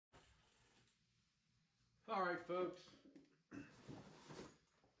All right, folks.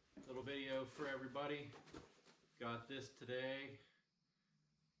 Little video for everybody. Got this today.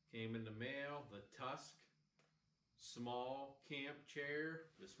 Came in the mail. The Tusk small camp chair.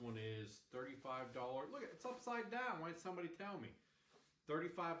 This one is $35. Look, it's upside down. Why did somebody tell me?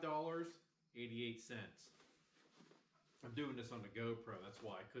 $35.88. I'm doing this on the GoPro. That's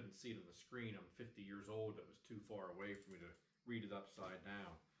why I couldn't see it on the screen. I'm 50 years old. It was too far away for me to read it upside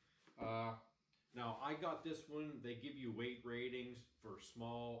down. Now, I got this one. They give you weight ratings for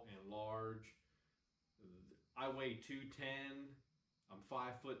small and large. I weigh 210. I'm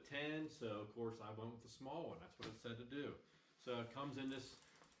 5'10", so of course I went with the small one. That's what it said to do. So it comes in this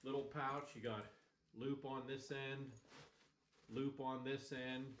little pouch. You got loop on this end, loop on this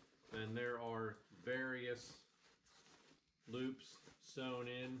end, and there are various loops sewn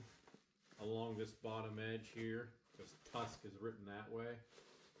in along this bottom edge here, because Tusk is written that way.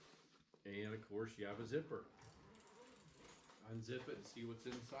 And of course you have a zipper. Unzip it and see what's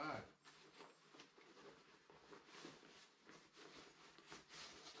inside.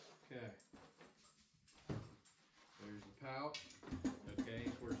 Okay. There's the pouch. Okay,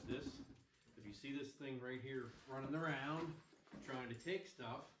 of course this, if you see this thing right here running around trying to take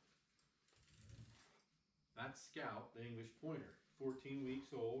stuff, that's Scout, the English Pointer. 14 weeks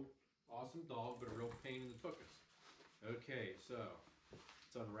old. Awesome dog, but a real pain in the tuchus. Okay, so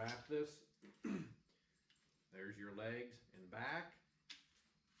let's unwrap this. There's your legs and back.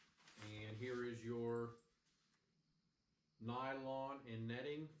 And here is your nylon and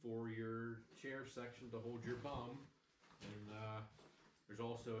netting for your chair section to hold your bum. And there's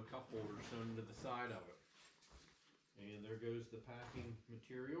also a cup holder sewn into the side of it. And there goes the packing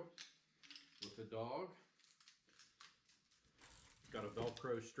material with the dog. Got a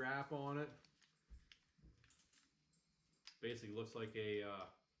Velcro strap on it. Basically looks like a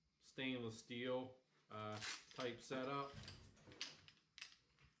stainless steel type setup.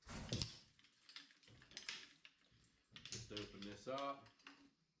 Just open this up.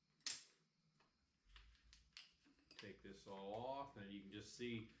 Take this all off, and you can just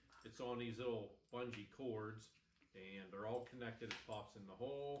see it's on these little bungee cords, and they're all connected. It pops in the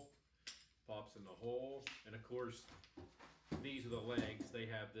hole, pops in the hole, and of course these are the legs. They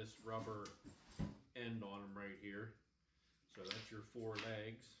have this rubber end on them right here. So that's your 4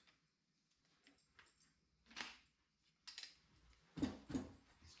 legs.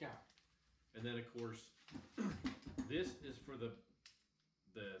 Scout. And then of course, this is for the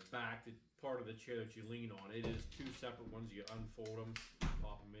back, the part of the chair that you lean on. It is 2 separate ones. You unfold them,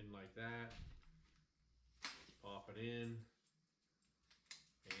 pop them in like that, pop it in,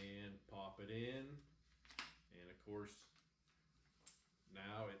 and pop it in. And of course,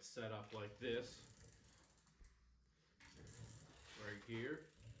 now it's set up like this. Right here,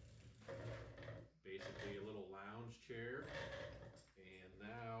 basically a little lounge chair. And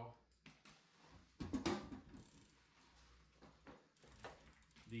now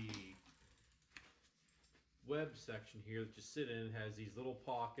the web section here that you sit in has these little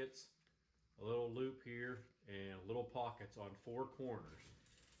pockets, a little loop here, and little pockets on 4 corners.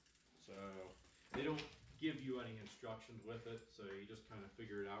 So they don't give you any instructions with it, so you just kind of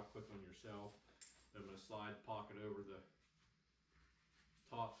figure it out quick on yourself. I'm going to slide the pocket over the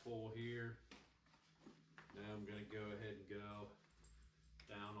top pole here. Now I'm going to go ahead and go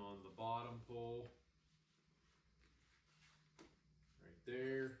down on the bottom pole. Right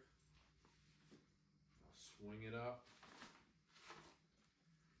there. I'll swing it up.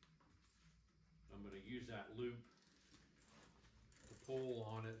 I'm going to use that loop to pull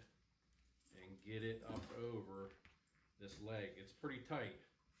on it and get it up over this leg. It's pretty tight.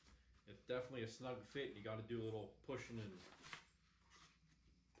 It's definitely a snug fit. You got to do a little pushing and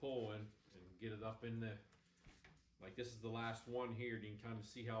pulling and get it up in the, like this is the last one here. You can kind of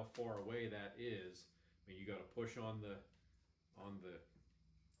see how far away that is. I mean, you got to push on the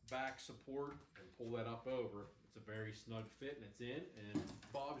back support and pull that up over. It's a very snug fit, and it's in, and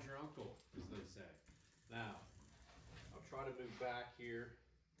Bob's your uncle, as they say. Now, I'll try to move back here.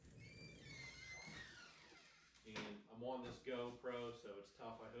 And I'm on this GoPro, so it's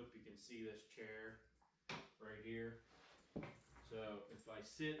tough. I hope you can see this chair right here. So if I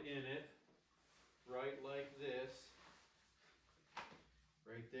sit in it right like this,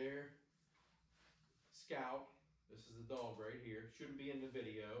 right there, Scout, this is the dog right here, shouldn't be in the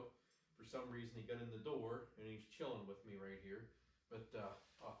video. For some reason he got in the door and he's chilling with me right here. But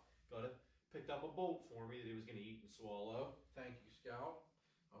picked up a bolt for me that he was going to eat and swallow. Thank you, Scout.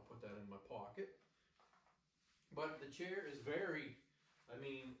 I'll put that in my pocket. But the chair is very, I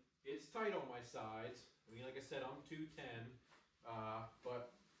mean, it's tight on my sides. I mean, like I said, I'm 210,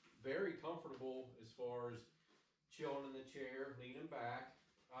 but very comfortable comfortable as far as chilling in the chair, leaning back.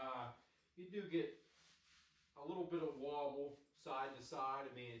 You do get a little bit of wobble side to side.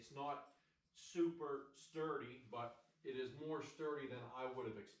 I mean, it's not super sturdy, but it is more sturdy than I would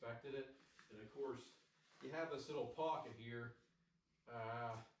have expected it. And of course, you have this little pocket here.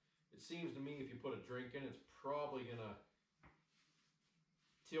 It seems to me if you put a drink in, it's probably gonna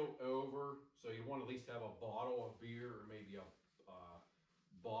tilt over. So you want to at least have a bottle of beer or maybe a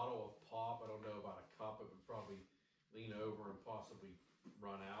bottle of pop. I don't know about a cup. It would probably lean over and possibly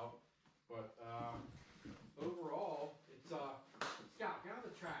run out. But overall, it's Scott, get out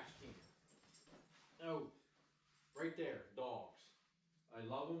of the trash can. Oh, right there, dogs. I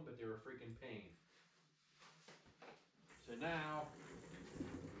love them, but they're a freaking pain. So now,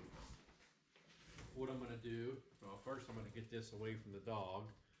 what I'm gonna do, well, first I'm gonna get this away from the dog,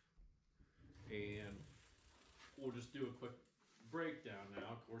 and we'll just do a quick breakdown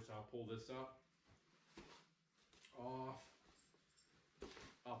now. Of course, I'll pull this up, off,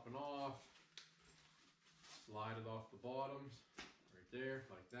 up and off, slide it off the bottoms, right there,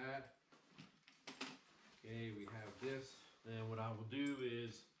 like that. Okay, we have this. Then what I will do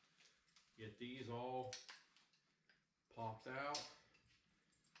is get these all popped out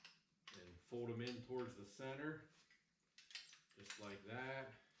and fold them in towards the center, just like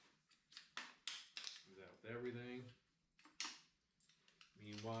that. Do that with everything.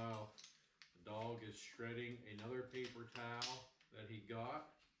 Meanwhile, the dog is shredding another paper towel that he got,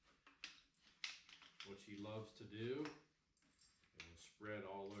 which he loves to do, and spread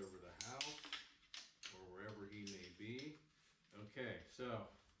all over the house or wherever he may be. Okay, so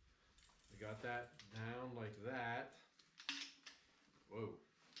we got that down like that. Whoa.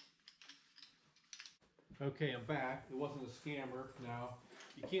 Okay, I'm back. It wasn't a scammer. Now,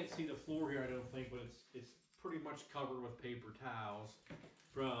 you can't see the floor here, I don't think, but it's pretty much covered with paper towels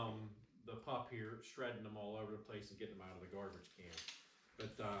from the pup here, shredding them all over the place and getting them out of the garbage can.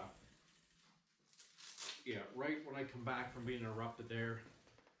 But yeah, right when I come back from being interrupted there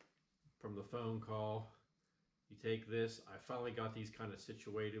from the phone call, you take this. I finally got these kind of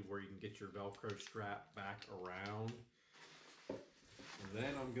situated where you can get your Velcro strap back around. And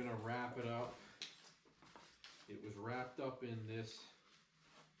then I'm gonna wrap it up. It was wrapped up in this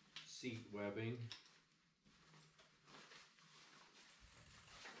seat webbing.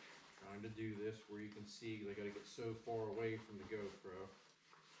 Trying to do this where you can see they gotta get so far away from the GoPro.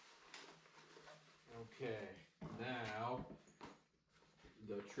 Okay, now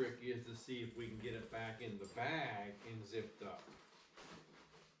the trick is to see if we can get it back in the bag and zipped up.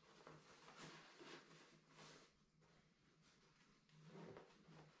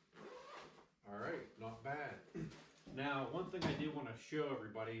 All right, not bad. Now, one thing I did want to show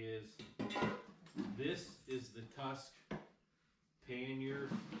everybody is this is the Tusk pannier.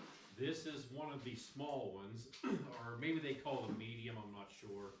 This is one of the small ones, or maybe they call it a medium, I'm not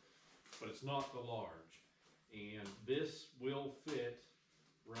sure, but it's not the large. And this will fit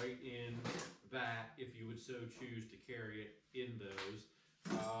right in that if you would so choose to carry it in those.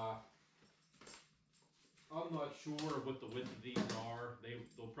 I'm not sure what the width of these are.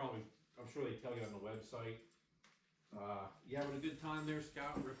 They'll probably, I'm sure they tell you on the website. You having a good time there,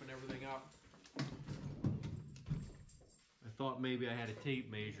 Scout, ripping everything up? I thought maybe I had a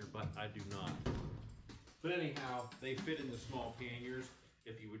tape measure, but I do not. But anyhow, they fit in the small panniers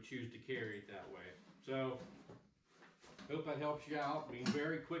if you would choose to carry it that way. So, hope that helps you out. I mean,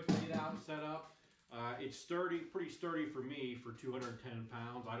 very quick to get out and set up. It's sturdy, pretty sturdy for me for 210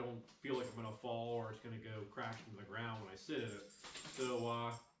 pounds. I don't feel like I'm gonna fall or it's gonna go crashing to the ground when I sit in it.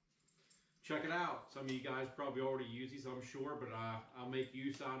 So, check it out. Some of you guys probably already use these, I'm sure, but I'll make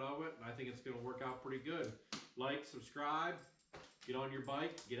use out of it, and I think it's gonna work out pretty good. Like, subscribe, get on your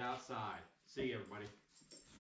bike, get outside. See you, everybody.